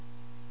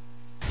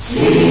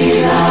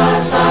See the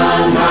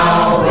sun,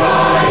 how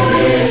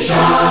bright it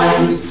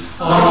shines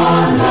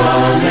on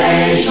the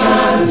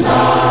nations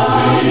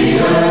of the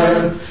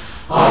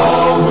earth.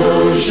 All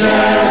who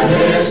share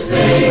this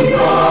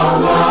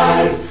thankful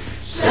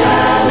life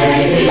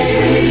celebrate His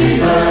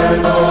rebirth.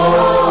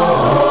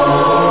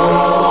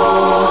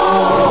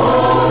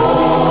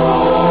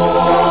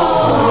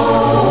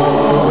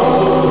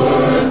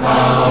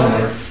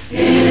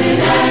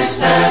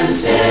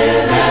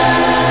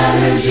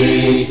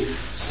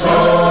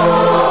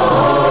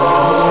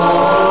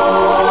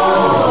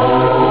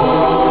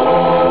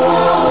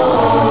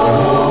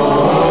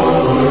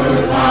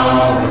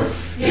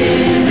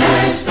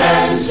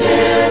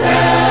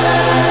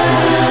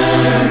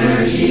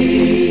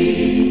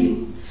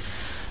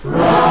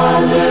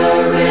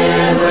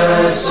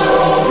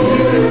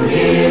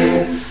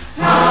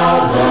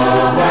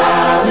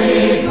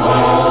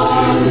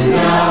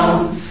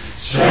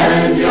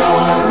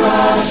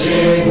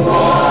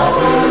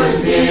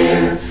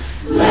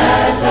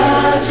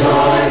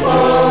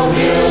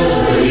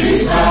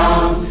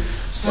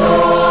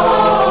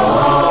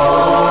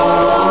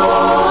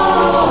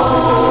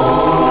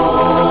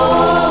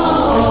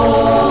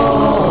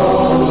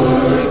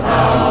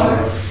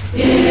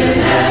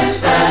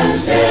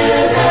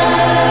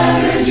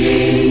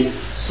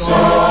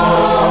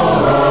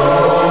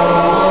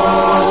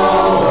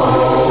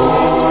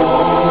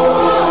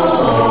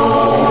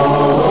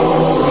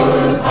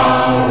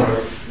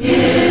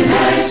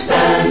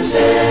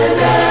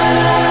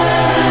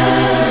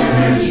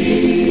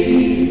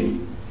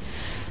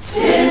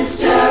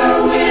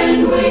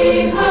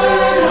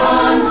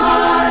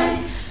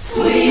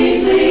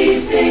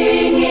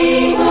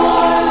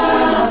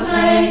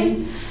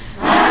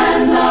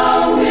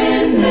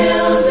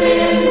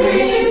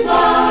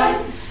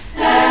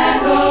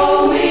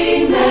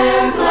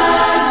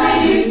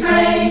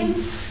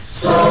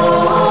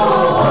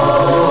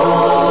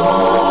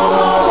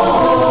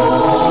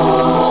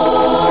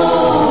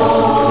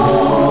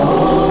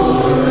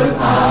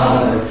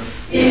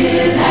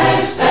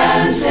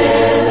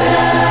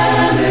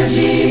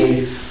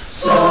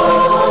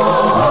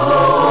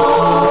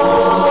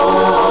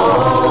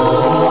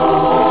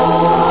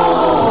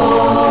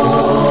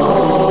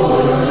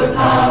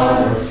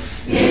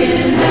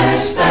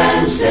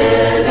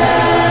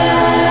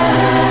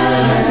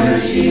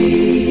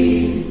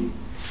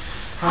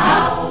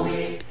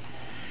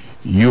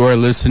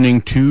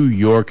 Listening to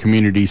Your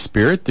Community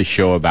Spirit, the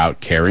show about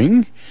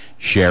caring,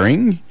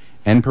 sharing,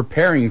 and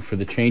preparing for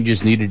the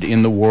changes needed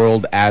in the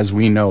world as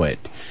we know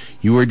it.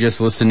 You were just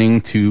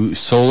listening to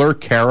Solar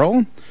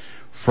Carol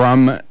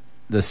from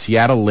the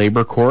Seattle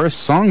Labor Chorus,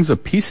 Songs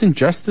of Peace and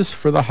Justice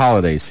for the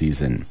holiday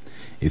season.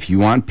 If you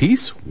want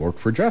peace, work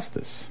for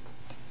justice.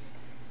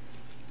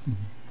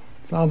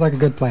 Sounds like a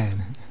good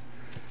plan.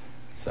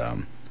 So,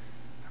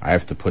 I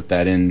have to put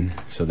that in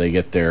so they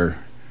get their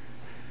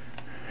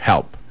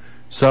help.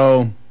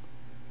 So,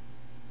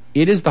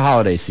 it is the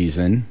holiday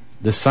season.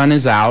 The sun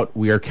is out.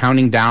 We are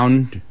counting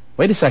down.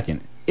 Wait a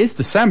second. It's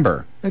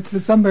December. It's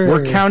December.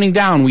 We're counting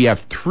down. We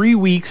have 3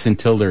 weeks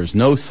until there's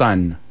no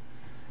sun.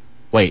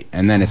 Wait,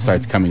 and then it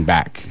starts coming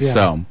back. Yeah.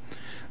 So,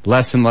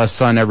 less and less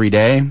sun every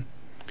day.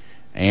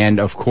 And,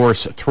 of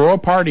course, throw a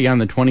party on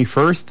the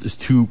 21st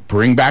to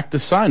bring back the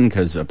sun,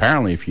 because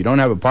apparently if you don't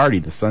have a party,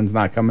 the sun's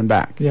not coming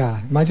back. Yeah,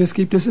 it might just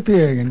keep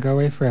disappearing and go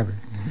away forever.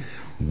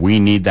 We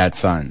need that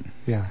sun.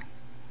 Yeah.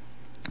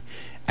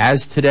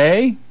 As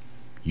today,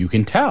 you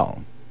can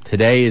tell.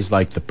 Today is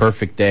like the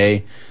perfect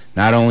day,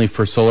 not only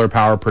for solar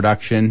power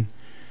production,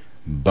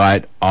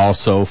 but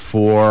also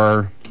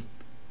for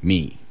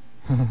me.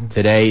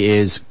 Today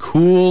is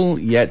cool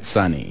yet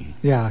sunny.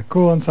 Yeah,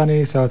 cool and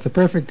sunny, so it's a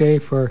perfect day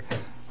for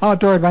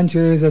outdoor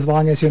adventures, as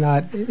long as you're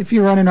not... If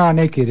you're running around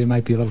naked, it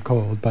might be a little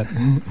cold, but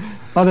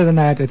other than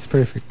that, it's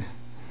perfect.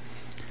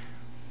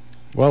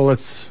 Well,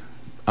 let's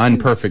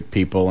unperfect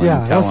people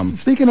and tell them...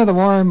 Speaking of the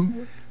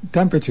warm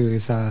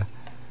temperatures...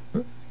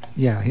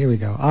 Yeah, here we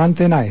go. On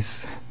thin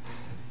ice.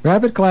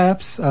 Rapid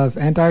collapse of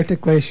Antarctic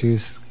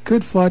glaciers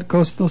could flood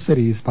coastal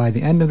cities by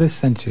the end of this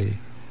century.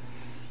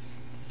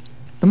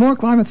 The more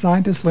climate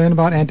scientists learn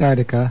about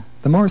Antarctica,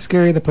 the more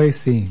scary the place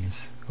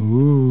seems.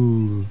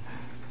 Ooh.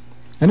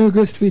 A new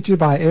grist feature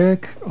by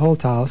Eric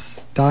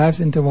Holthaus dives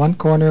into one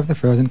corner of the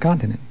frozen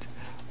continent,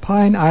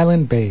 Pine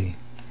Island Bay.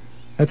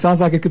 That sounds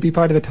like it could be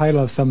part of the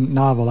title of some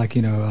novel, like,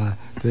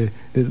 the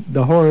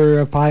horror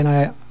of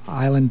Pine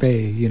Island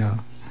Bay,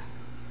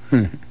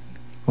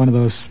 One of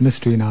those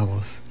mystery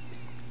novels.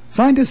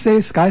 Scientists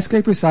say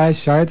skyscraper-sized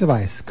shards of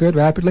ice could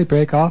rapidly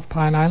break off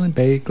Pine Island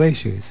Bay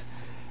glaciers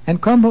and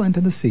crumble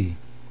into the sea.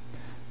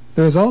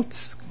 The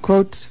results,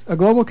 quote, a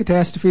global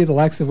catastrophe the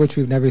likes of which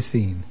we've never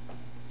seen.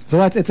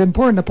 So it's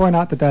important to point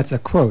out that that's a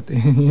quote.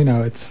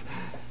 It's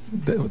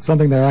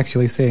something they're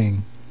actually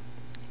saying.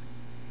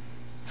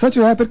 Such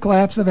a rapid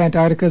collapse of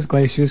Antarctica's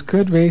glaciers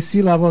could raise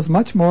sea levels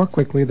much more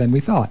quickly than we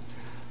thought,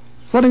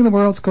 flooding the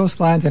world's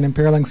coastlines and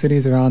imperiling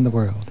cities around the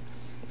world.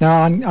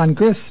 Now, on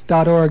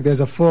grist.org, there's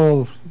a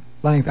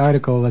full-length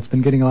article that's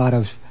been getting a lot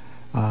of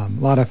A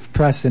lot of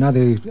press and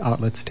other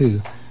outlets,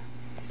 too.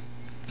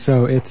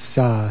 So it's,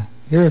 here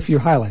are a few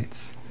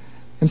highlights.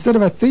 Instead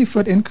of a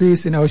 3-foot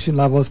increase in ocean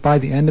levels by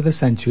the end of the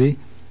century,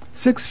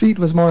 6 feet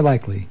was more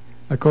likely,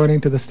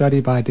 according to the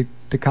study by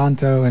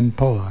DeCanto and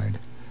Pollard.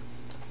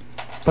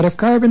 But if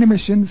carbon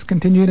emissions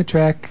continue to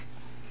track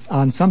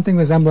on something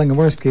resembling a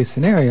worst-case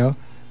scenario,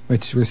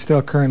 which we're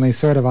still currently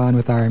sort of on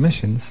with our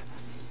emissions,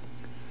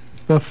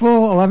 the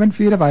full 11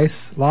 feet of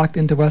ice locked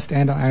into West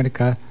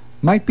Antarctica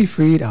might be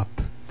freed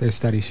up, their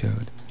study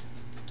showed.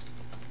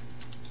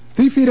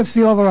 3 feet of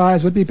sea level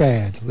rise would be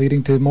bad,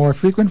 leading to more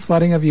frequent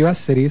flooding of U.S.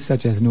 cities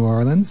such as New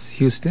Orleans,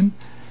 Houston,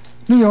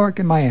 New York,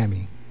 and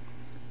Miami.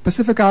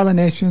 Pacific Island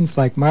nations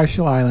like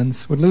Marshall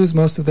Islands would lose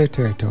most of their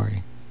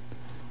territory.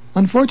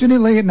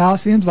 Unfortunately, it now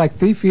seems like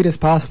 3 feet is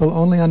possible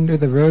only under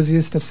the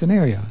rosiest of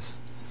scenarios.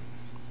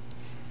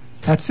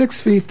 At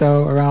 6 feet,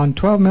 though, around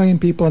 12 million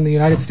people in the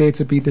United States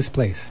would be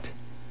displaced.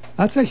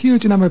 That's a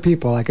huge number of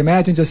people. Like,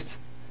 imagine just,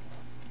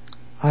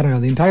 I don't know,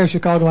 the entire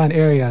Chicagoland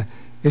area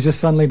is just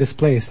suddenly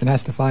displaced and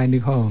has to find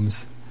new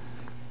homes.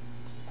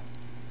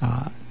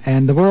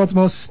 And the world's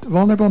most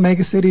vulnerable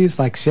megacities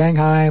like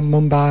Shanghai,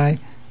 Mumbai,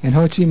 and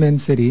Ho Chi Minh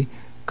City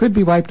could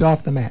be wiped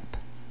off the map.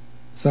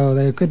 So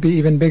there could be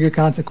even bigger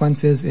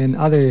consequences in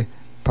other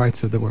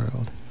parts of the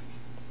world.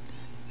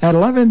 At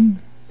 11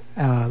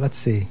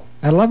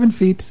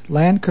 feet,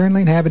 land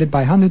currently inhabited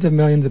by hundreds of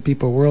millions of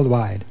people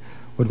worldwide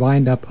would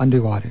wind up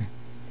underwater.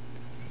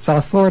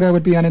 South Florida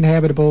would be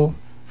uninhabitable.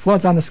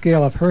 Floods on the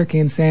scale of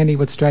Hurricane Sandy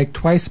would strike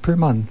twice per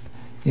month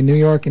in New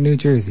York and New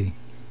Jersey,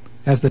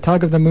 as the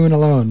tug of the moon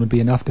alone would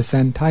be enough to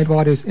send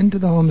tidewaters into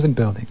the homes and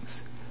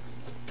buildings.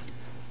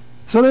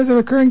 So there's a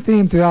recurring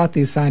theme throughout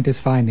these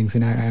scientists' findings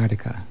in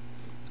Antarctica.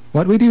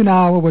 What we do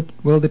now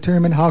will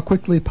determine how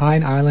quickly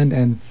Pine Island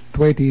and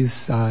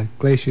Thwaites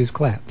glaciers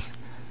collapse.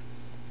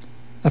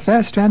 A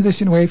fast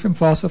transition away from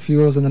fossil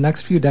fuels in the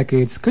next few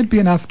decades could be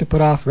enough to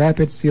put off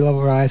rapid sea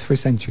level rise for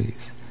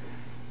centuries.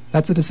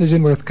 That's a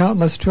decision worth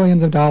countless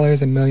trillions of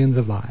dollars and millions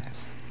of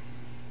lives.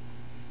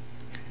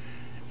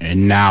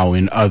 And now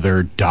in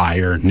other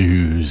dire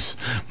news,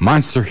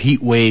 monster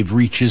heat wave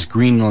reaches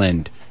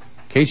Greenland.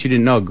 In case you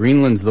didn't know,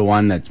 Greenland's the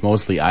one that's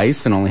mostly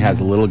ice and only has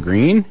a little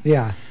green.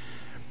 Yeah.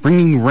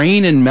 Bringing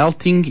rain and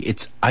melting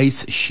its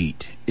ice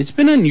sheet. It's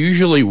been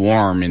unusually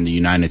warm in the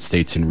United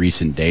States in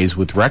recent days,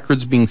 with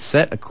records being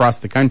set across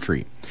the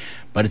country.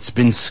 But it's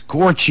been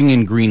scorching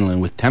in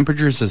Greenland, with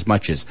temperatures as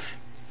much as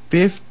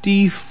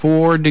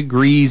 54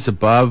 degrees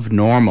above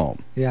normal.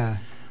 Yeah.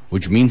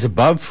 Which means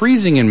above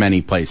freezing in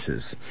many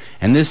places.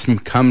 And this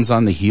comes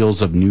on the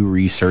heels of new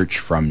research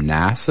from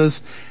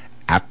NASA's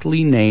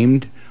aptly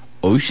named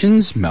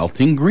Oceans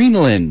Melting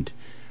Greenland.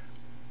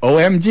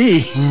 OMG.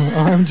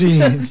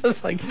 OMG. It's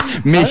just like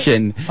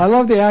mission. I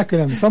love the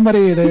acronym.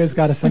 Somebody there's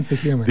got a sense of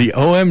humor. The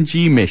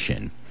OMG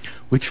mission,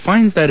 which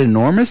finds that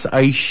enormous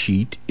ice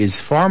sheet is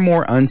far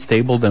more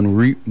unstable than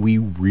we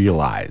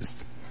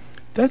realized.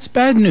 That's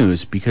bad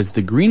news, because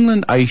the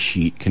Greenland ice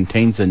sheet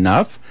contains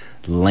enough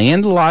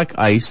landlocked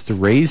ice to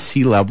raise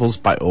sea levels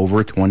by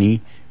over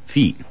 20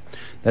 feet.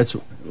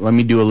 Let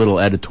me do a little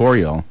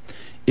editorial.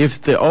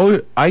 If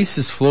the ice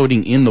is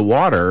floating in the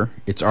water,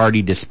 it's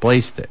already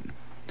displaced it.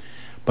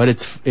 But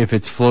if it's if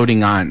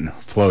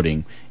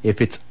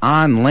it's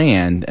on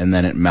land and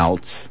then it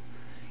melts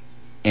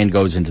and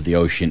goes into the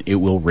ocean, it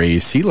will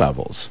raise sea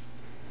levels.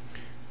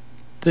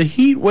 The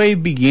heat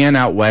wave began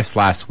out west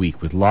last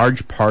week, with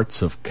large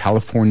parts of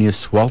California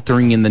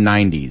sweltering in the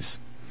 90s.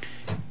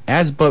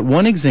 As but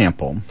one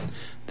example,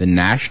 the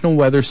National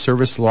Weather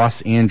Service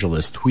Los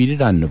Angeles tweeted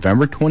on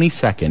November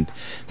 22nd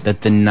that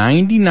the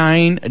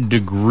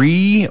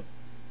 99-degree...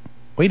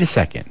 Wait a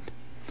second.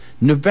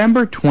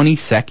 November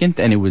 22nd,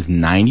 and it was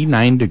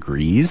 99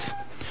 degrees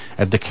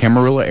at the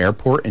Camarillo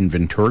Airport in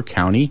Ventura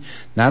County,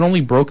 not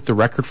only broke the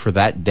record for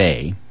that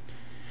day,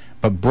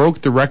 but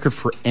broke the record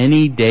for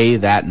any day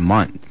that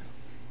month.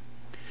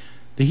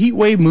 The heat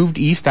wave moved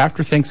east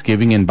after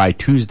Thanksgiving, and by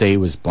Tuesday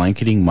was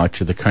blanketing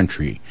much of the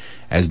country,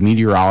 as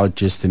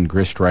meteorologist and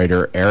grist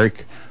writer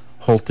Eric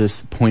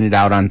Holtis pointed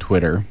out on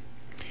Twitter.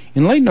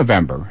 In late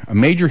November, a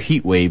major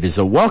heat wave is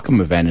a welcome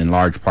event in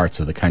large parts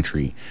of the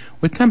country,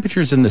 with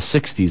temperatures in the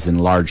 60s in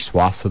large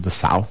swaths of the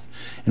south,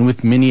 and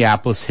with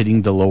Minneapolis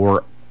hitting the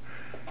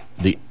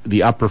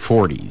upper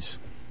 40s.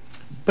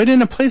 But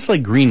in a place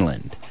like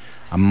Greenland,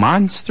 a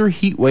monster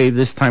heat wave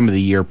this time of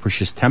the year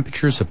pushes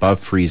temperatures above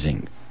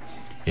freezing.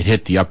 It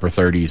hit the upper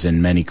 30s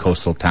in many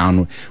coastal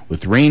towns,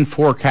 with rain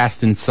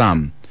forecast in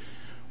some,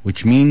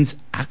 which means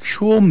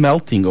actual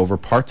melting over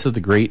parts of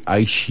the great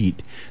ice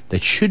sheet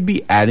that should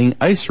be adding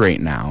ice right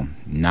now,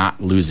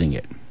 not losing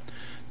it.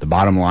 The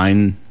bottom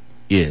line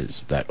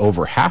is that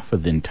over half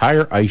of the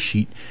entire ice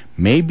sheet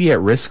may be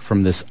at risk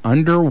from this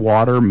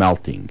underwater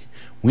melting.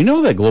 We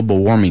know that global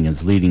warming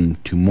is leading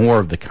to more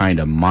of the kind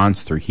of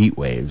monster heat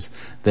waves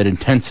that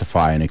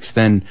intensify and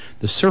extend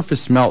the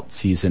surface melt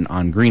season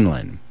on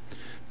Greenland,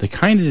 the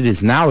kind it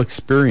is now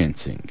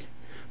experiencing.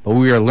 But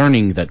we are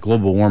learning that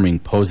global warming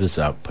poses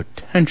a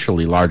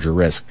potentially larger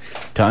risk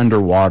to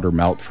underwater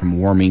melt from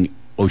warming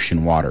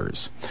ocean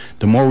waters.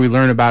 The more we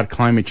learn about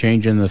climate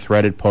change and the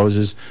threat it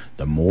poses,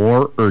 the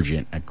more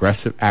urgent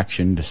aggressive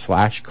action to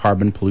slash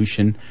carbon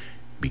pollution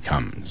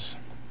becomes.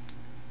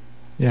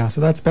 Yeah,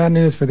 so that's bad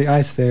news for the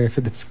ice there. If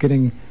it's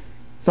getting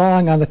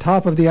thawing on the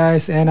top of the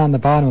ice and on the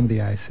bottom of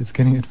the ice, it's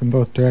getting it from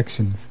both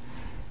directions.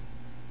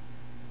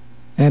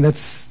 And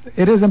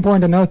it is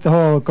important to note the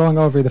whole going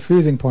over the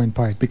freezing point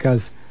part,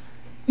 because,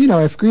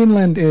 if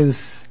Greenland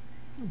is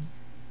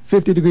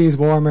 50 degrees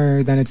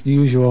warmer than its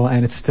usual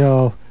and it's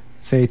still,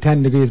 say,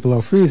 10 degrees below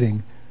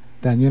freezing,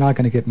 then you're not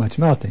going to get much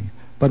melting.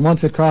 But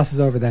once it crosses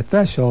over that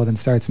threshold and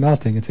starts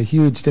melting, it's a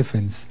huge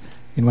difference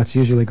in what's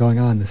usually going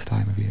on this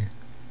time of year.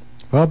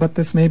 Well, but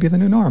this may be the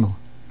new normal.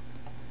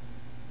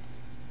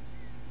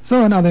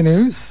 So in other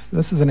news,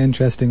 this is an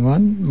interesting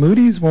one.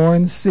 Moody's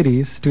warns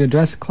cities to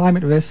address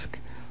climate risk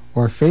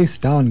or face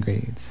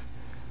downgrades.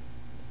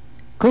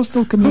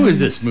 Coastal communities... Who is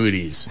this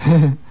Moody's?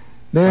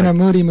 They're in a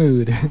moody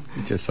mood.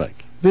 Just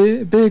like...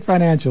 Big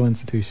financial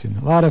institution.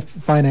 A lot of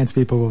finance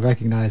people will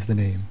recognize the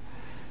name.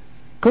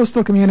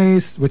 Coastal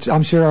communities, which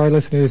I'm sure our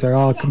listeners are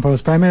all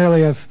composed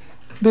primarily of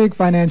big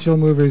financial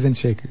movers and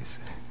shakers.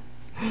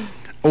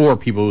 Or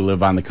people who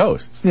live on the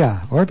coasts.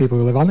 Yeah, or people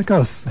who live on the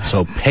coasts.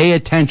 So pay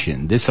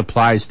attention. This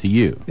applies to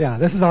you. Yeah,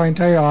 this is our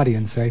entire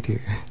audience right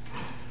here.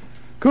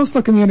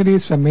 Coastal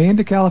communities from Maine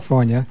to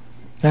California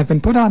have been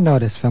put on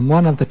notice from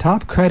one of the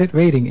top credit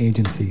rating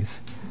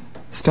agencies.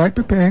 Start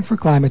preparing for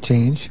climate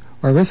change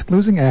or risk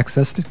losing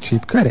access to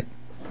cheap credit.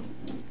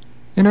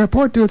 In a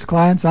report to its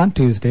clients on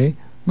Tuesday,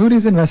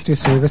 Moody's Investor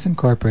Service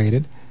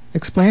Incorporated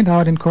explained how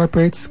it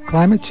incorporates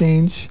climate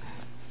change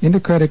into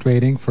credit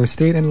rating for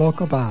state and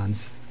local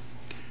bonds.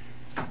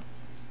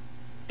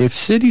 If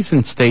cities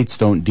and states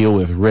don't deal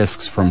with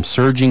risks from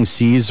surging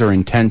seas or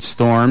intense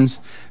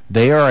storms,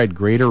 they are at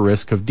greater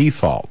risk of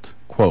default.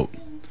 Quote,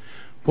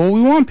 what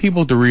we want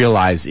people to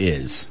realize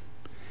is,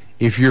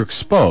 if you're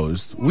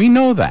exposed, we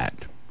know that.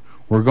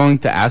 We're going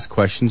to ask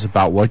questions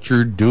about what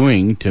you're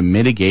doing to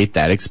mitigate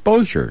that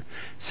exposure,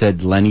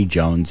 said Lenny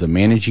Jones, a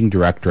managing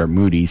director at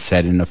Moody's,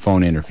 said in a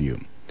phone interview.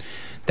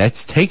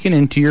 That's taken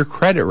into your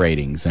credit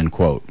ratings, end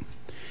quote.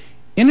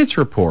 In its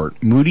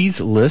report, Moody's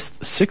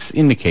lists 6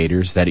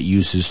 indicators that it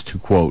uses to,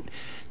 quote,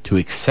 to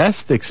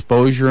assess the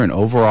exposure and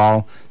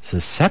overall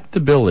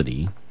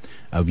susceptibility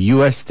of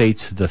U.S.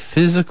 states to the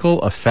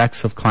physical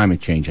effects of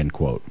climate change, end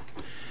quote.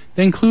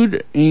 They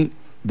include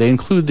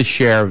the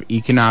share of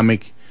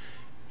economic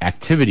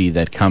activity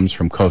that comes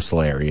from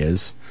coastal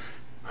areas,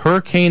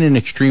 hurricane and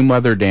extreme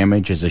weather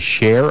damage as a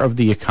share of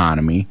the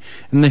economy,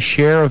 and the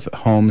share of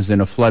homes in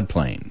a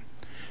floodplain.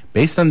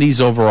 Based on these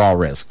overall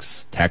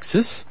risks,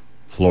 Texas,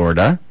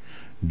 Florida,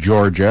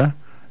 Georgia,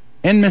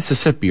 and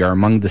Mississippi are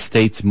among the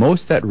states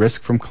most at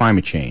risk from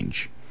climate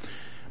change.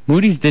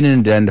 Moody's didn't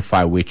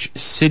identify which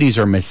cities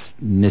or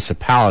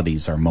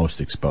municipalities are most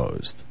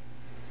exposed.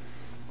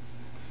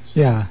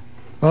 Yeah.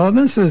 Well,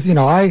 this is,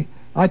 I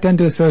tend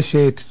to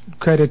associate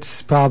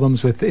credit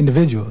problems with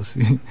individuals,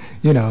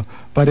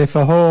 but if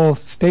a whole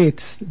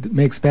state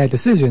makes bad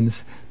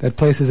decisions that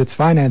places its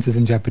finances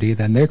in jeopardy,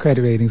 then their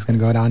credit rating is going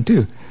to go down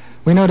too.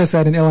 We noticed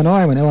that in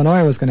Illinois, when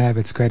Illinois was going to have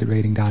its credit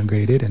rating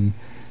downgraded, and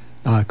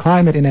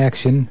climate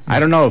inaction. I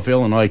don't know if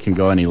Illinois can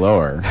go any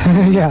lower.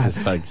 Yeah.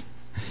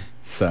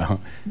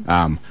 But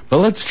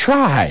let's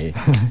try.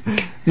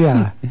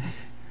 Yeah.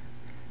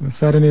 We'll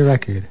set a new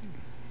record.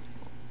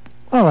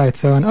 All right,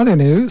 so in other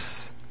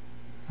news,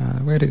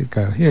 where did it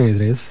go? Here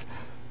it is.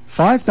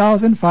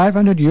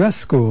 5,500 U.S.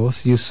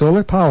 schools use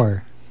solar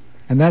power,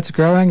 and that's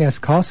growing as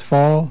costs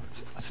fall,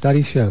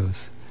 study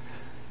shows.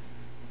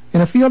 In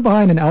a field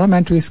behind an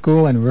elementary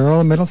school in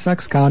rural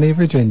Middlesex County,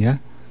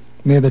 Virginia,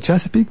 near the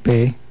Chesapeake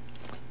Bay,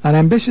 an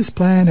ambitious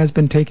plan has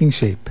been taking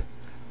shape.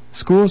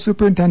 School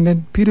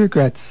Superintendent Peter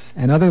Gretz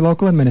and other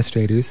local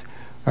administrators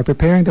are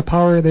preparing to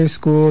power their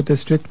school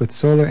district with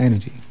solar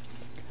energy.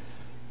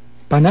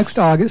 By next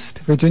August,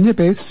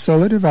 Virginia-based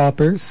solar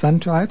developer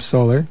SunTribe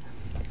Solar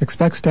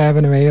expects to have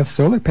an array of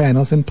solar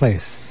panels in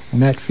place in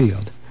that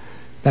field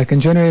that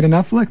can generate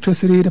enough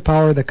electricity to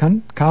power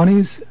the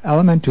county's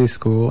elementary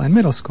school and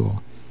middle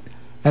school,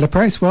 at a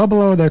price well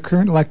below their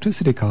current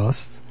electricity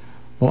costs,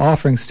 while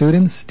offering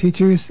students,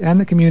 teachers,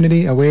 and the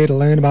community a way to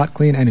learn about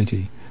clean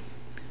energy.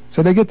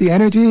 So they get the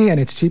energy, and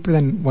it's cheaper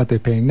than what they're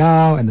paying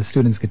now, and the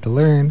students get to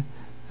learn.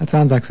 That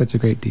sounds like such a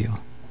great deal.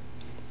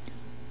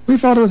 We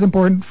felt it was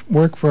important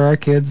work for our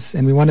kids,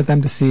 and we wanted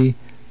them to see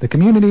the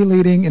community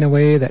leading in a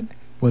way that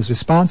was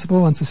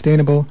responsible and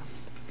sustainable,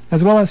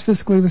 as well as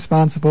fiscally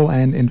responsible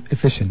and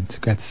efficient,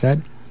 Gretz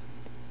said.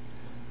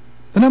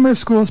 The number of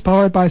schools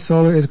powered by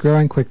solar is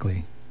growing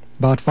quickly.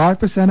 About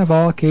 5% of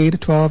all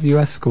K-12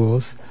 U.S.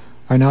 schools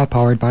are now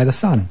powered by the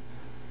sun,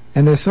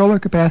 and their solar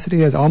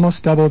capacity has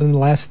almost doubled in the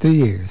last 3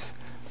 years,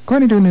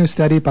 according to a new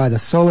study by the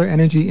Solar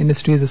Energy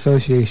Industries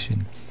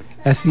Association,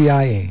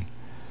 SEIA,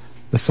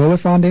 the Solar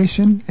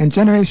Foundation, and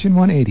Generation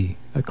 180,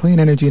 a clean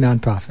energy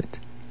nonprofit.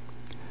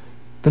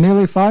 The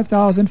nearly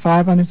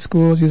 5,500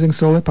 schools using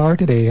solar power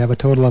today have a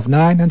total of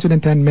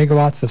 910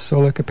 megawatts of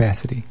solar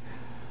capacity.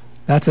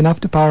 That's enough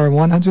to power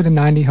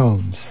 190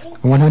 homes,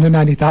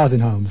 190,000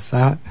 homes,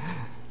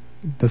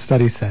 the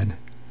study said.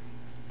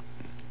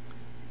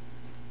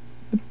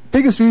 The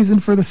biggest reason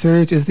for the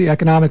surge is the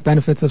economic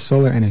benefits of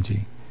solar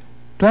energy.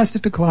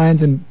 Drastic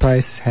declines in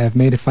price have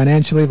made it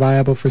financially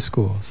viable for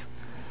schools.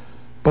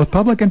 Both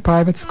public and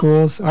private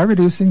schools are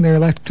reducing their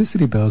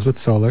electricity bills with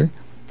solar,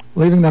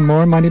 leaving them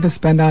more money to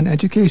spend on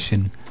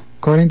education,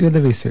 according to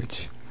the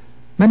research.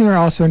 Many are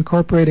also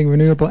incorporating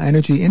renewable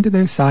energy into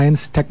their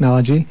science,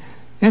 technology,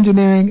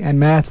 engineering, and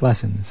math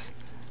lessons.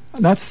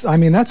 That's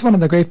one of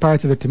the great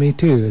parts of it to me,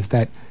 too, is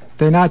that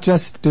they're not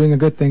just doing a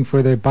good thing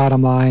for their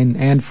bottom line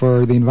and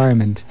for the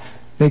environment.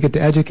 They get to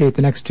educate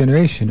the next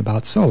generation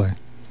about solar.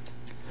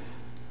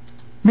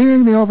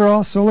 Mirroring the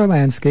overall solar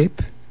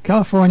landscape,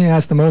 California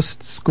has the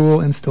most school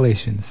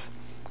installations,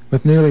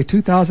 with nearly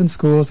 2,000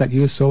 schools that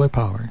use solar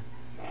power.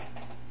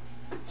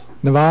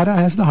 Nevada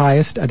has the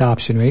highest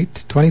adoption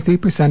rate.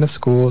 23% of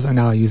schools are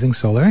now using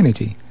solar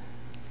energy.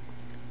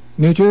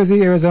 New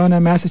Jersey,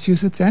 Arizona,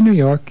 Massachusetts, and New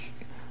York,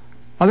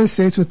 other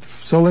states with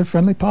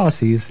solar-friendly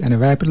policies and a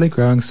rapidly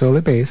growing solar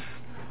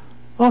base,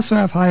 also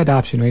have high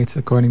adoption rates,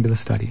 according to the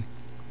study.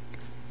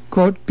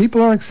 Quote,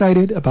 people are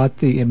excited about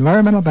the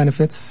environmental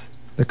benefits,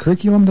 the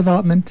curriculum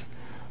development,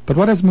 but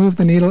what has moved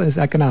the needle is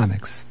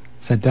economics,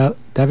 said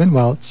Devin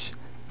Welch,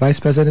 Vice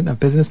President of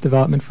Business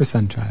Development for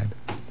SunTribe.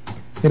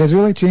 It has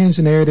really changed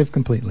the narrative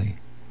completely.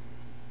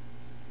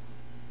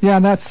 Yeah,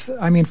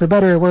 and for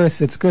better or worse,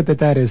 it's good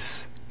that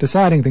is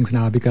deciding things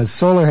now, because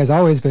solar has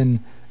always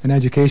been an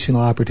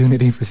educational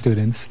opportunity for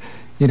students.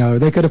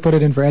 They could have put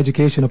it in for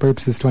educational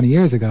purposes 20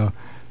 years ago,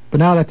 but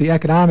now that the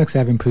economics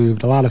have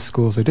improved, a lot of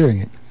schools are doing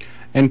it.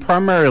 And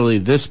primarily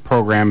this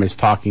program is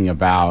talking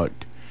about,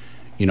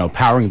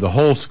 powering the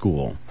whole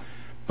school.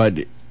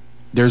 But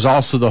there's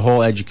also the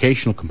whole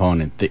educational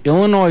component. The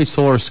Illinois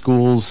Solar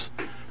Schools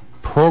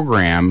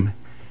program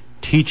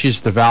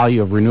teaches the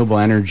value of renewable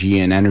energy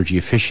and energy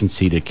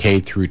efficiency to K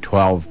through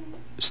 12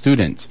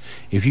 students.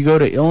 If you go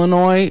to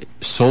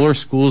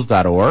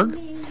IllinoisSolarSchools.org,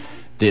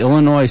 the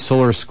Illinois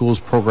Solar Schools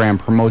program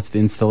promotes the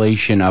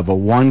installation of a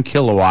 1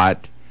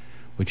 kilowatt,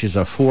 which is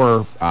a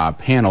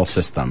 4-panel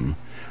system.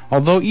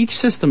 Although each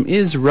system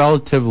is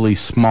relatively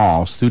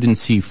small, students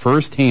see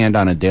firsthand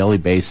on a daily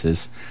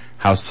basis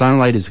how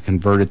sunlight is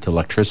converted to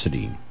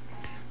electricity.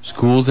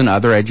 Schools and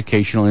other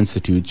educational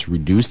institutes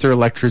reduce their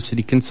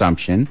electricity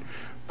consumption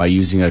by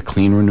using a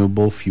clean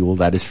renewable fuel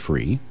that is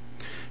free.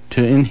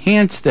 To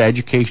enhance the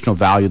educational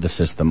value of the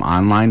system,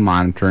 online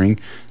monitoring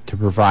to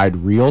provide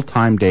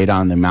real-time data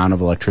on the amount of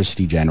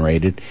electricity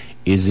generated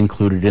is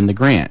included in the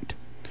grant.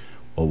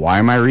 Well, why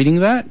am I reading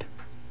that?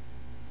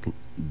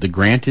 The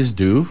grant is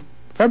due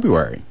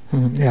February.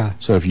 Yeah.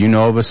 So if you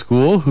know of a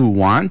school who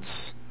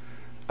wants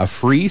a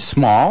free,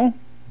 small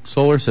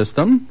solar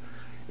system,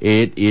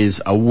 it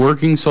is a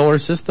working solar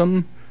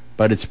system,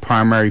 but its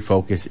primary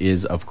focus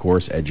is, of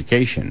course,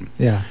 education.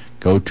 Yeah.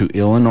 Go to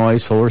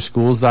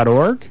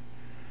IllinoisSolarSchools.org.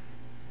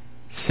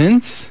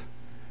 Since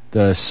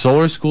the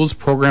Solar Schools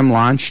program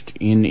launched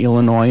in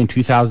Illinois in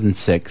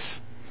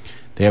 2006,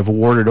 they have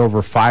awarded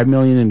over $5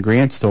 million in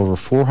grants to over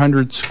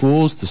 400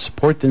 schools to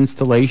support the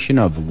installation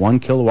of 1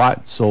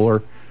 kilowatt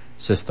solar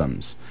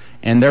systems.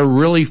 And they're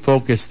really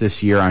focused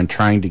this year on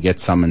trying to get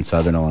some in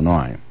southern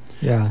Illinois.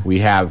 Yeah. We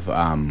have,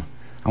 I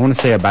want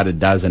to say about a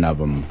dozen of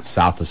them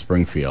south of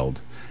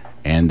Springfield,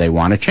 and they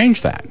want to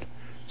change that.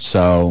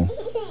 So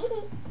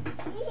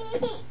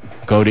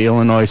go to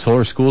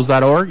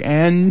IllinoisSolarSchools.org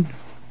and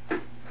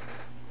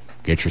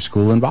get your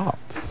school involved.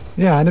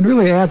 Yeah, and it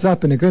really adds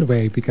up in a good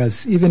way,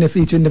 because even if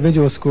each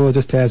individual school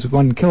just has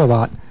 1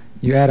 kilowatt,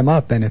 you add them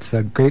up and it's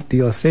a great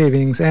deal of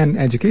savings and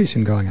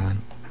education going on.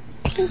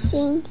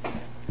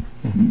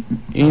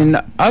 In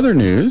other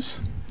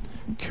news,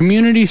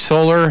 community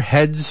solar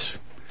heads,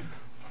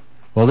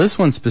 well, this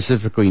one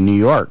specifically New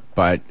York,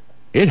 but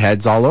it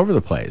heads all over the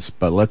place.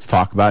 But let's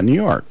talk about New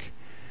York.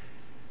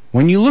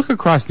 When you look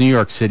across New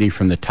York City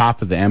from the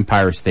top of the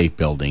Empire State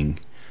Building,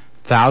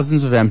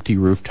 thousands of empty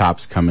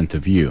rooftops come into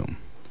view.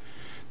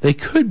 They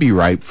could be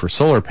ripe for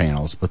solar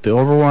panels, but the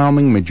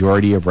overwhelming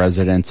majority of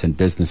residents and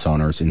business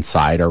owners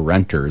inside are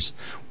renters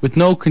with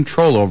no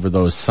control over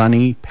those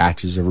sunny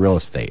patches of real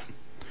estate.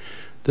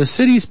 The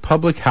city's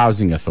Public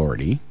Housing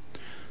Authority,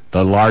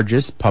 the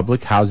largest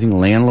public housing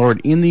landlord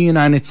in the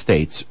United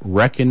States,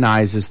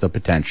 recognizes the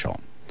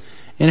potential,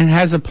 and it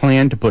has a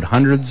plan to put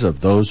hundreds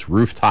of those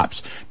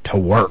rooftops to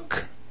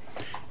work.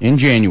 In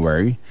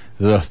January,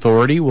 the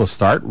authority will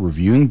start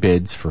reviewing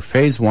bids for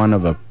Phase 1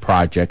 of a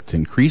project to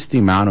increase the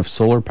amount of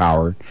solar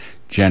power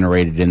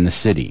generated in the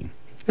city.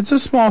 It's a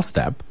small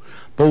step,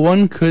 but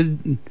one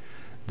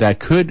that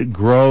could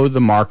grow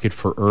the market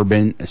for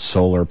urban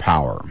solar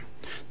power.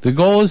 The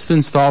goal is to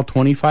install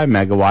 25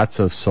 megawatts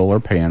of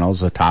solar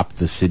panels atop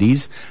the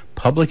city's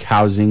public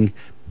housing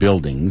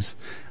buildings,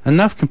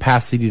 enough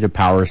capacity to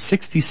power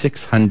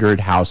 6,600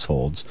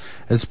 households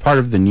as part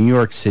of the New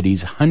York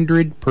City's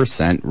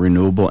 100%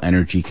 renewable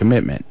energy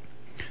commitment.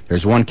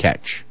 There's one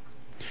catch.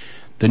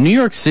 The New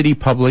York City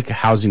Public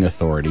Housing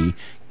Authority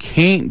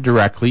can't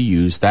directly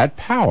use that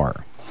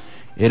power.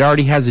 It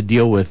already has a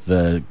deal with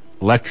the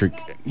electric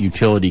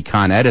utility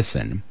Con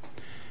Edison.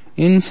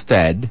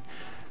 Instead,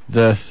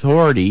 the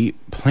authority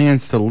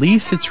plans to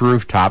lease its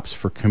rooftops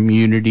for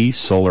community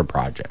solar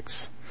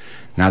projects.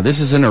 Now, this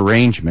is an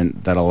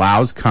arrangement that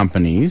allows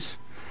companies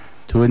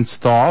to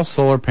install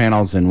solar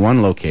panels in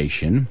one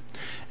location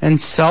and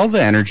sell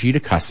the energy to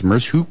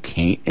customers who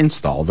can't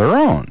install their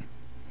own.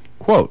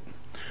 Quote,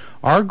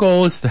 "Our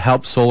goal is to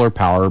help solar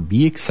power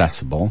be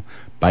accessible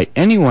by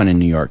anyone in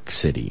New York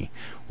City,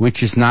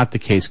 which is not the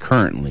case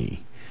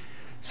currently,"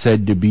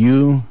 said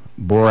Debu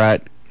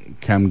Borat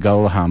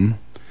Kamgulham,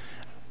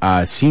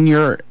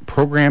 Senior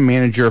Program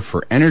Manager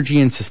for Energy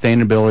and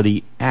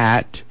Sustainability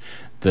at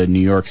the New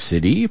York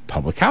City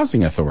Public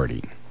Housing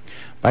Authority.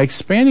 By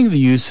expanding the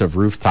use of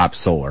rooftop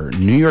solar,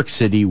 New York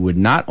City would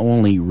not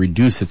only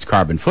reduce its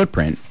carbon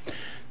footprint,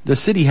 the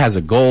city has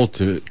a goal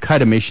to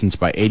cut emissions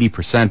by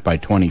 80% by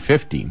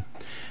 2050,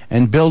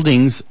 and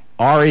buildings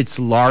are its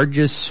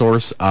largest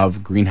source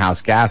of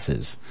greenhouse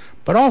gases,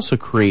 but also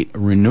create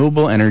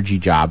renewable energy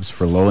jobs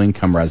for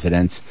low-income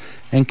residents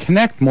and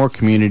connect more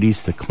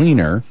communities to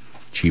cleaner,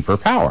 cheaper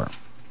power.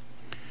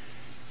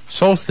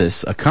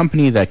 Solstice, a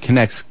company that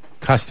connects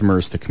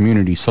customers to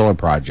community solar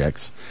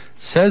projects,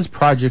 says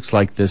projects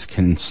like this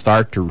can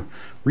start to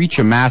reach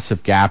a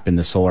massive gap in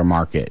the solar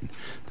market.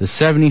 The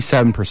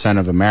 77%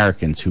 of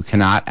Americans who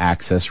cannot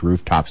access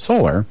rooftop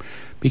solar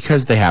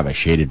because they have a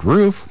shaded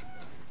roof,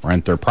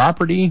 rent their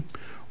property,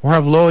 or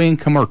have low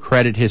income or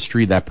credit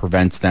history that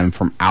prevents them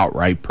from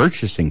outright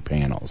purchasing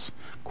panels.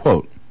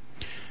 Quote,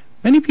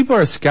 "Many people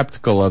are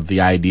skeptical of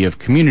the idea of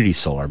community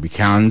solar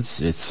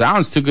because it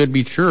sounds too good to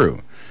be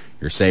true.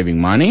 You're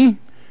saving money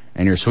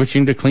and you're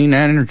switching to clean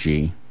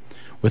energy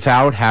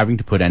without having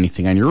to put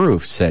anything on your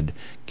roof," said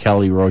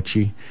Kelly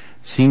Roche,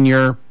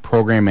 Senior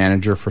Program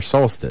Manager for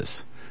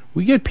Solstice.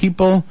 "We get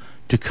people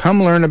to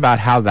come learn about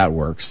how that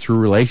works through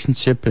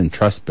relationship and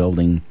trust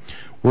building.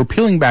 We're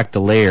peeling back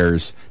the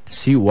layers to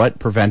see what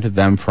prevented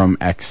them from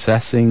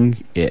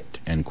accessing it,"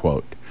 end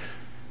quote.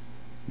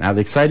 Now,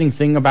 the exciting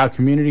thing about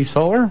community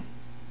solar,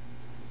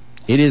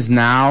 it is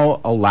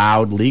now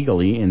allowed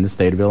legally in the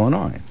state of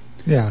Illinois.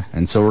 Yeah.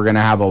 And so we're going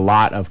to have a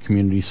lot of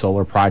community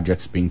solar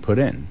projects being put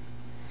in.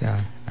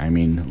 Yeah. I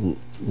mean,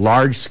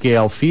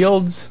 large-scale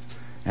fields,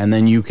 and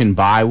then you can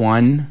buy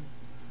one.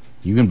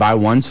 You can buy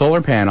one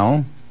solar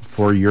panel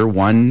for your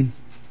one,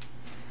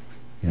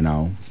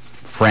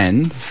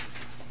 friend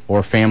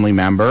or family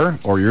member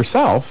or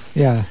yourself.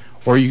 Yeah.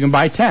 Or you can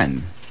buy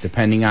 10,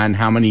 depending on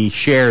how many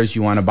shares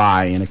you want to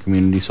buy in a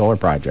community solar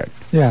project.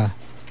 Yeah.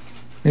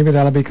 Maybe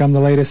that'll become the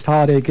latest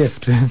holiday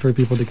gift for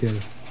people to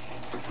give.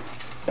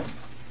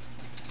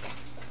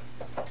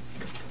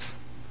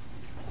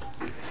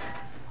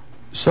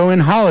 So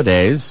in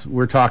holidays,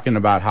 we're talking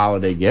about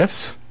holiday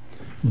gifts.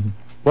 Mm-hmm.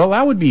 Well,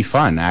 that would be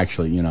fun,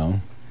 actually,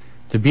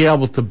 to be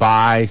able to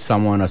buy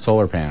someone a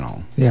solar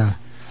panel. Yeah.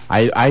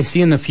 I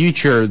see in the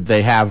future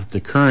they have the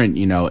current,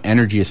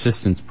 energy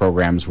assistance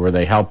programs where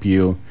they help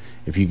you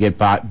if you get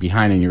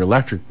behind in your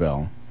electric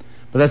bill.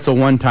 But that's a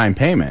one-time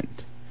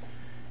payment.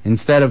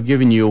 Instead of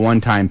giving you a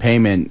one-time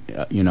payment,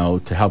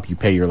 to help you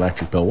pay your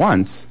electric bill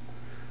once,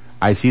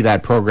 I see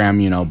that program,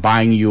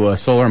 buying you a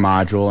solar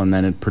module and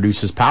then it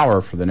produces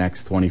power for the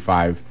next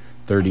 25,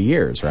 30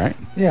 years, right?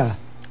 Yeah.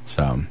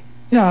 So.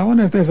 Yeah, I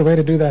wonder if there's a way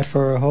to do that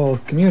for a whole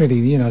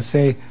community.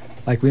 Say,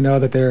 like we know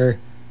that there are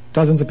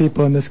dozens of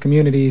people in this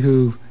community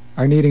who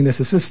are needing this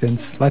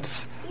assistance.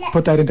 Let's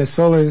put that into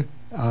solar,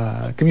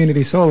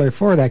 community solar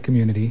for that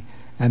community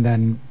and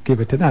then give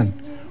it to them.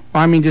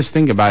 Well, I mean, just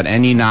think about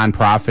any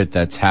nonprofit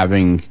that's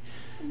having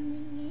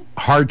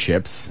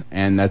hardships,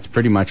 and that's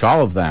pretty much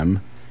all of them.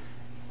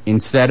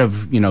 Instead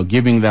of,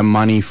 giving them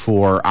money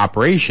for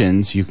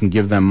operations, you can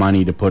give them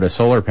money to put a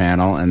solar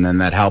panel, and then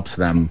that helps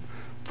them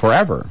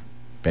forever,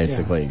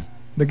 basically. Yeah.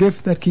 The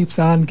gift that keeps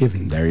on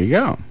giving. There you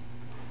go.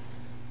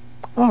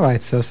 All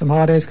right, so some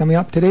holidays coming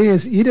up. Today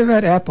is Eat of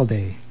at Apple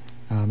Day.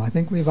 I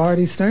think we've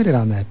already started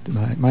on that.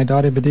 My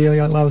daughter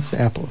Bedelia loves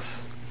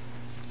apples.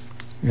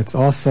 It's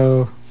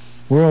also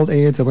World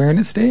AIDS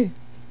Awareness Day.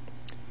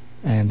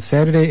 And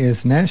Saturday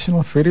is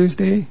National Fritters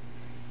Day. Do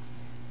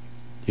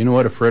you know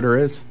what a fritter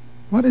is?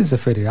 What is a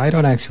fritter? I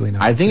don't actually know.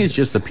 I think it's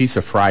just a piece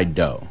of fried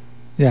dough.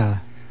 Yeah.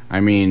 I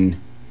mean,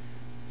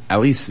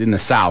 at least in the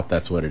South,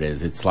 that's what it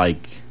is. It's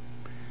like,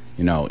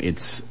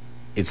 it's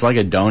like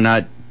a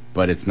donut,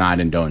 but it's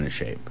not in donut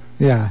shape.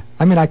 Yeah.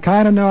 I mean, I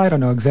kind of know. I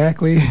don't know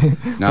exactly.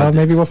 Now, well,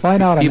 maybe we'll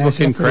find out. People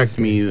can correct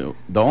me.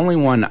 The only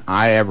one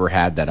I ever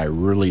had that I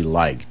really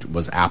liked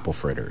was apple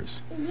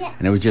fritters. Yeah.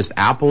 And it was just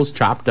apples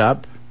chopped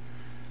up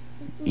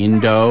in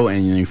dough,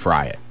 and you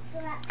fry it.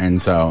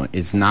 And so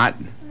it's not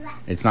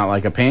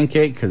like a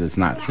pancake because it's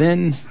not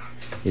thin.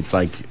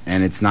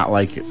 And it's not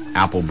like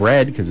apple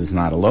bread because it's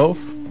not a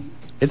loaf.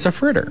 It's a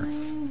fritter.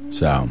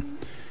 So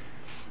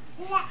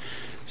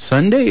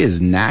Sunday is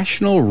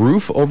National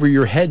Roof Over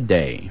Your Head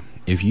Day.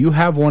 If you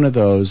have one of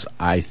those,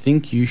 I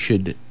think you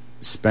should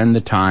spend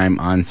the time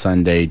on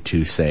Sunday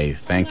to say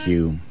thank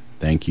you,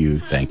 thank you,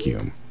 thank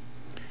you.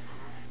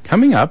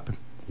 Coming up,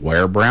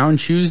 Wear Brown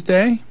Shoes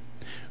Day,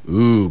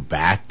 Ooh,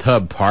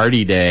 bathtub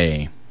party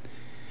day.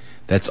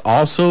 That's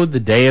also the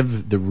day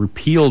of the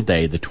repeal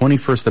day. The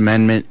 21st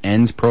Amendment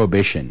ends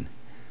prohibition.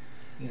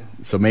 Yeah.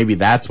 So maybe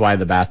that's why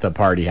the bathtub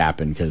party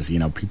happened, because,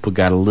 people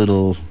got a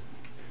little,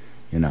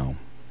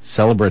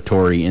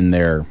 celebratory in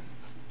their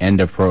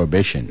end of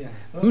prohibition.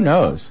 Yeah. Who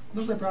knows?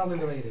 Those are probably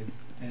related,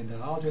 and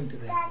I'll drink to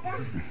that.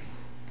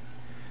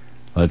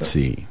 Let's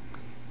see.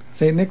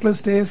 St.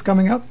 Nicholas Day is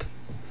coming up.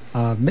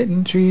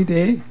 Mitten Tree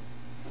Day.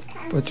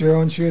 Put your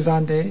own shoes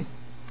on day.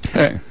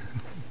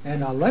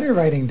 And Letter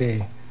Writing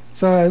Day.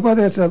 So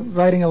whether it's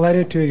writing a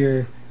letter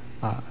to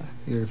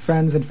your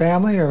friends and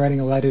family, or writing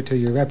a letter to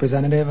your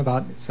representative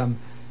about some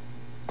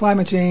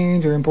climate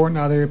change or important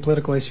other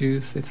political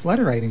issues, it's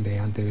Letter Writing Day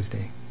on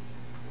Thursday.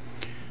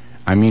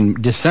 I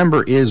mean,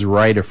 December is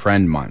Write a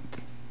Friend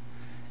Month.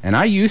 And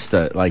I used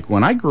to,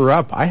 when I grew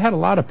up, I had a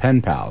lot of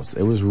pen pals.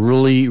 It was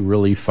really,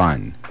 really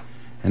fun.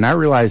 And I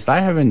realized I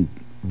haven't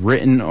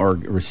written or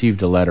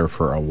received a letter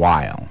for a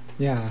while.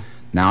 Yeah.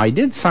 Now, I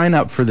did sign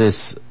up for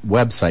this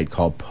website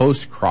called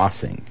Post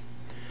Crossing.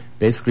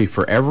 Basically,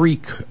 for every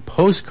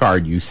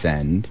postcard you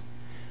send,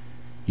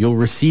 you'll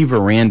receive a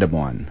random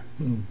one.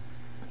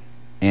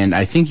 And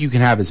I think you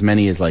can have as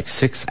many as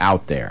 6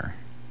 out there.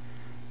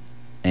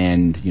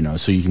 And,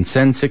 so you can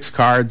send 6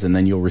 cards, and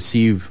then you'll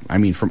receive,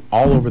 from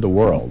all over the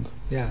world.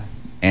 Yeah.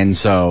 And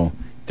so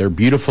they're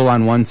beautiful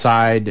on one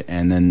side,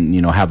 and then,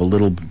 have a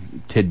little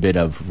tidbit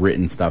of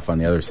written stuff on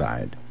the other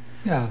side.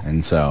 Yeah.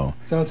 And so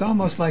it's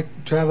almost like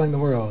traveling the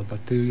world, but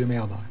through your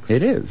mailbox.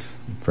 it is.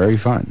 Very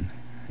fun.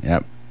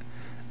 Yep.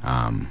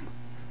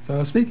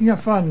 So speaking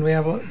of fun, we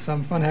have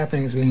some fun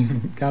happenings we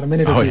got a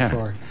minute or two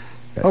for.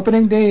 Okay.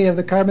 Opening day of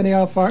the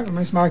Carbondale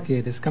Farmers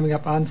Market is coming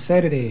up on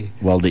Saturday.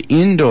 Well, the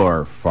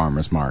indoor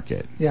farmers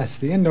market. Yes,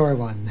 the indoor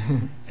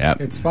one.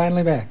 Yep. It's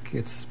finally back.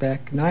 It's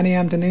back 9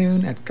 a.m. to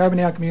noon at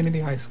Carbondale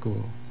Community High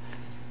School.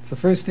 It's the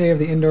first day of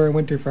the indoor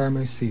winter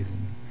farmers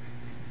season.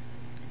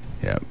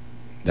 Yep.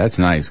 That's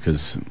nice,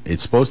 because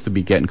it's supposed to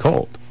be getting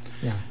cold.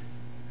 Yeah.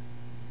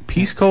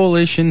 Peace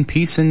Coalition,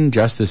 Peace and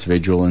Justice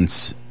Vigil, in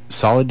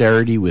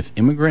solidarity with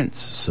immigrants,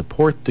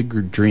 support the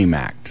DREAM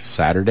Act.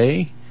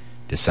 Saturday,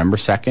 December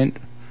 2nd,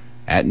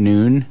 at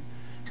noon,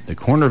 the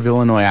corner of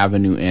Illinois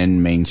Avenue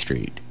and Main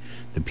Street.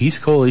 The Peace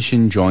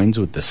Coalition joins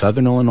with the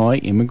Southern Illinois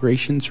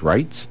Immigration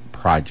Rights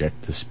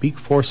Project to speak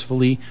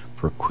forcefully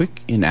for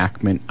quick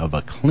enactment of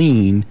a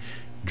clean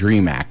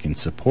DREAM Act in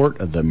support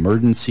of the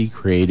emergency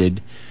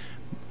created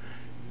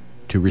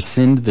to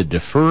rescind the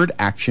Deferred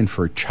Action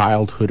for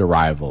Childhood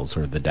Arrivals,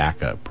 or the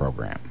DACA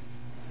program.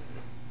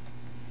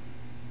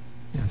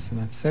 Yes, and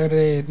that's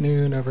Saturday at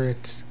noon over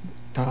at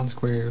Town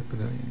Square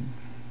Pavilion.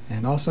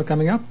 And also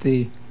coming up,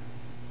 we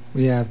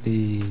have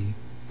the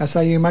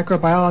SIU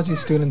Microbiology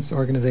Students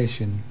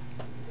Organization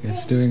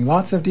is doing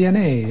lots of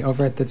DNA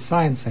over at the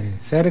Science Center.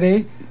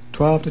 Saturday,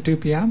 12 to 2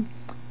 p.m.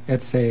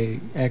 It's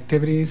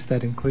activities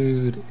that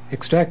include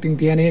extracting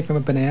DNA from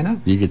a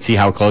banana. You can see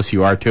how close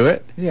you are to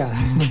it.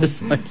 Yeah.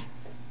 Just like...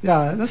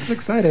 Yeah, that's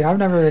exciting. I've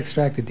never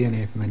extracted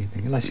DNA from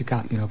anything, unless you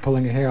count,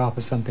 pulling a hair off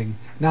of something,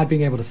 not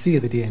being able to see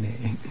the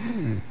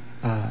DNA.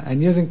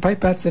 And using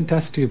pipettes and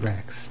test tube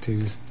racks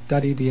to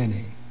study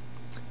DNA.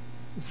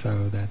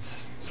 So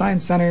that's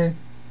Science Center,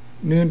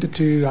 noon to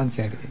 2 on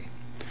Saturday.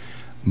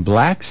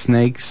 Black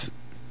Snakes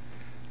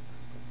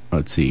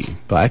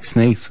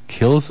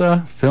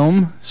Killaz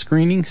film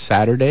screening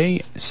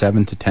Saturday,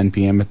 7 to 10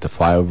 p.m. at the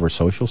Flyover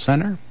Social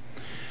Center.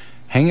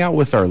 Hang out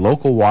with our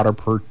local water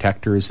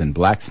protectors in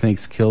Black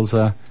Snakes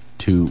Killaz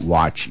to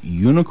watch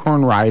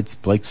Unicorn Riot's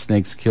Black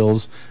Snakes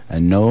Kills a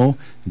No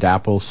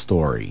Dapple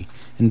story.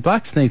 In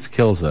Black Snakes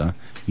Killaz,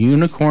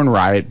 Unicorn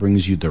Riot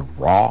brings you the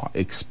raw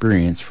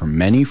experience from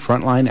many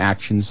frontline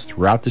actions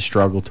throughout the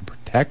struggle to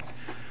protect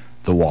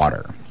the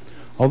water.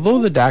 Although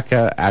the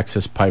DACA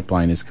access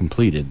pipeline is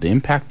completed, the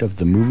impact of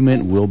the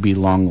movement will be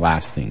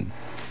long-lasting.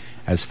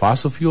 As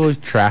fossil fuel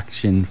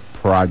extraction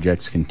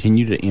projects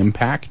continue to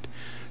impact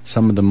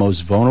some of the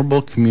most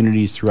vulnerable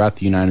communities throughout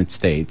the United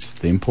States,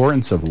 the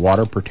importance of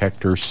water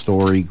protector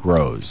story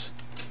grows.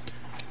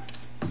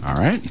 All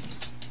right.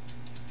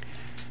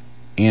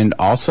 And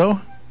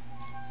also,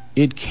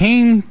 it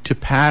came to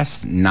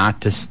pass not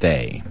to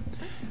stay.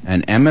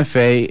 An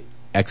MFA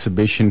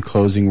exhibition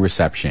closing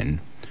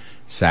reception.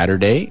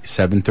 Saturday,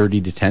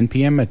 7:30 to 10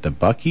 p.m. at the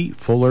Bucky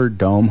Fuller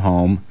Dome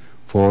Home,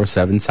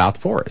 407 South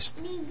Forest.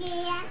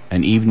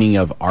 An evening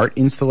of art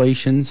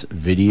installations,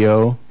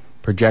 video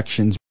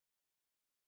projections,